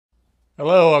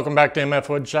Hello, welcome back to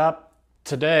MFWoodShop.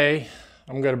 Today,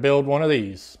 I'm going to build one of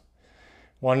these.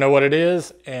 Want to know what it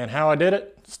is and how I did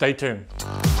it? Stay tuned.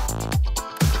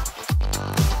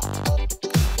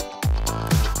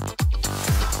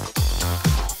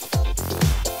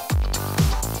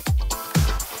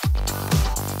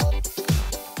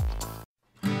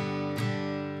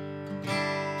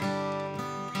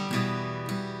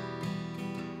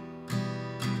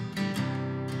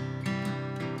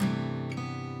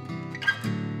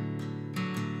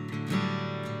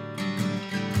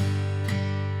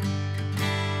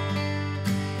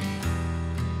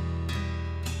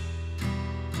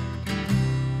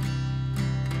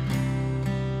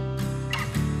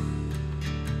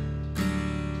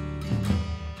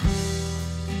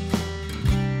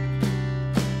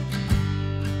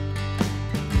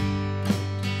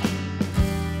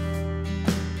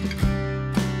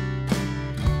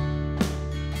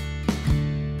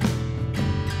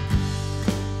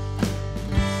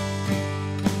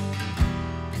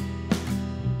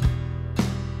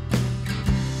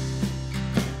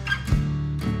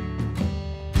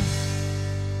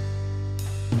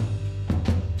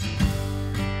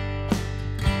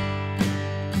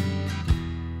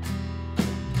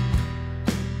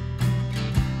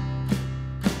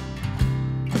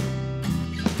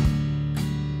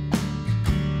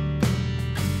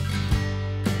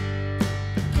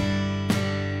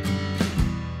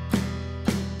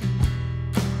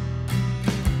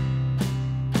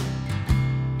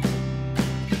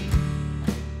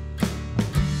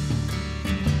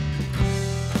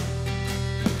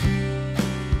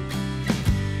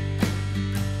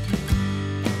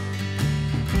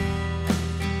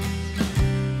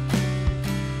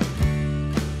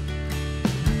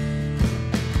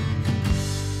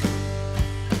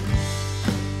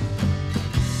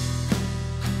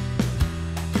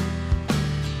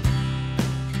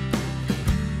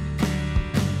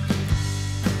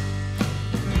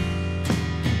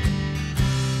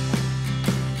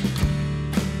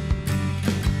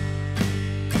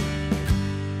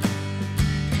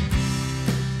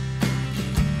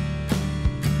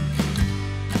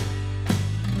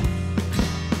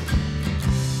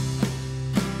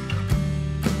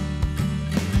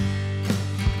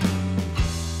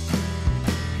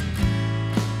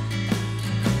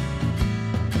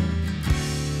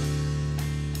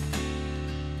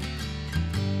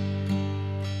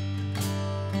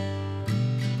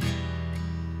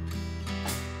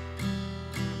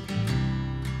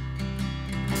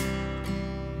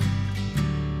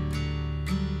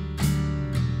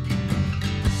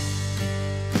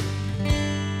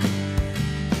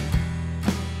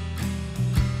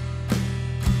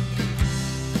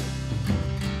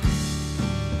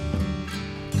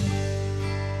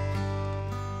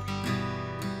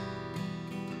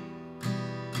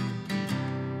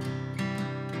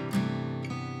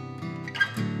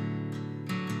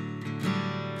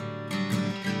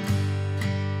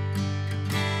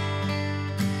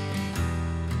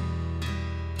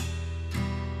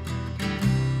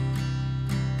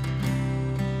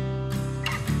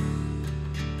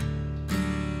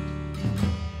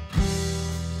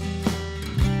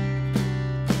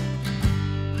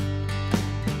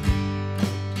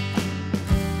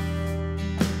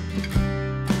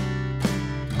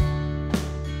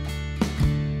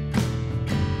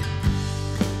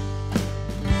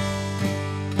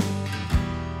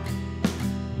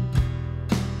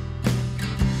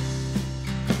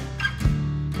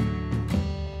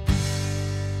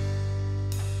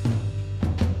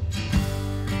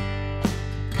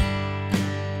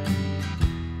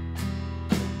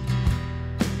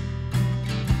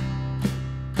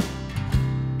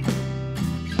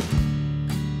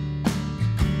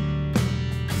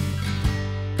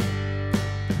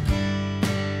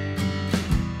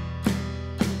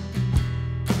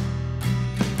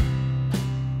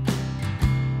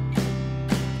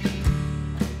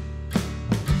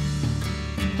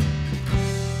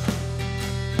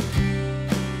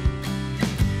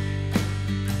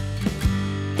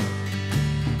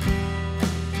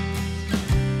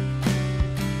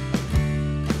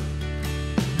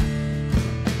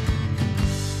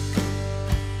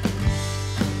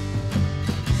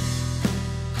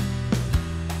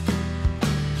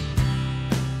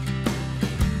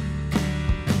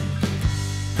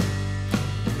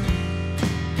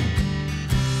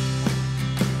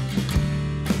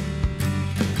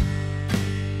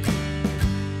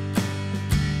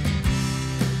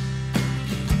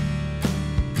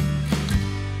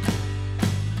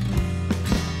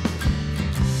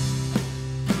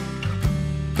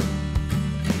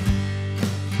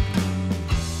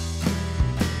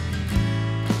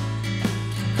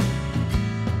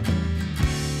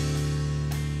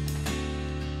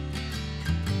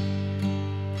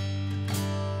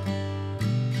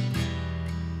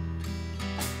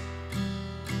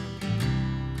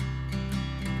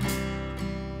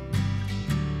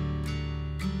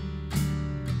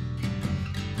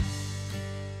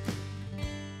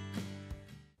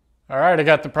 All right, I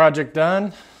got the project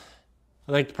done.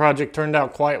 I think the project turned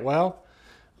out quite well.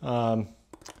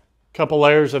 Couple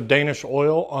layers of Danish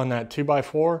oil on that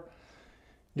 2x4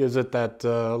 gives it that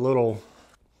little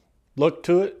look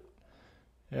to it.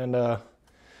 And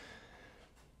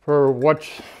for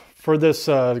this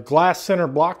glass center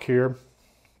block here,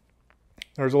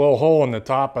 there's a little hole in the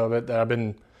top of it that I've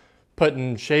been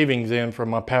putting shavings in from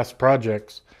my past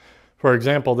projects. For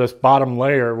example, this bottom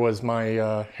layer was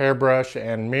my hairbrush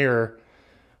and mirror,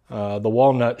 the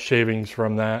walnut shavings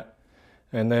from that.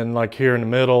 And then like here in the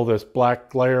middle, this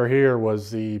black layer here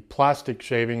was the plastic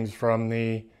shavings from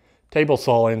the table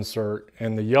saw insert.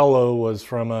 And the yellow was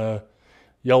from a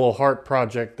yellow heart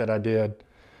project that I did.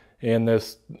 And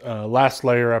this last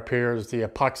layer up here is the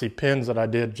epoxy pins that I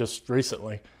did just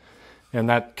recently. And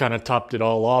that kind of topped it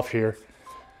all off here.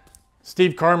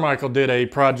 Steve Carmichael did a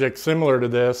project similar to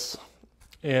this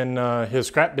in his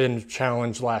scrap bin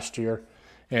challenge last year.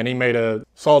 And he made a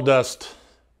sawdust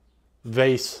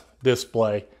vase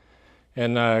display,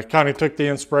 and kind of took the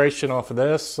inspiration off of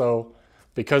this. So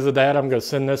because of that, I'm going to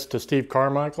send this to Steve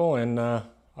Carmichael, and I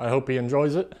hope he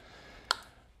enjoys it.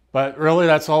 But really,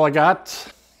 that's all I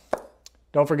got.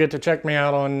 Don't forget to check me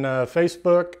out on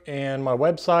Facebook and my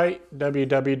website,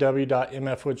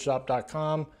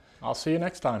 www.mfwoodshop.com. I'll see you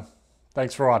next time.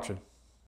 Thanks for watching.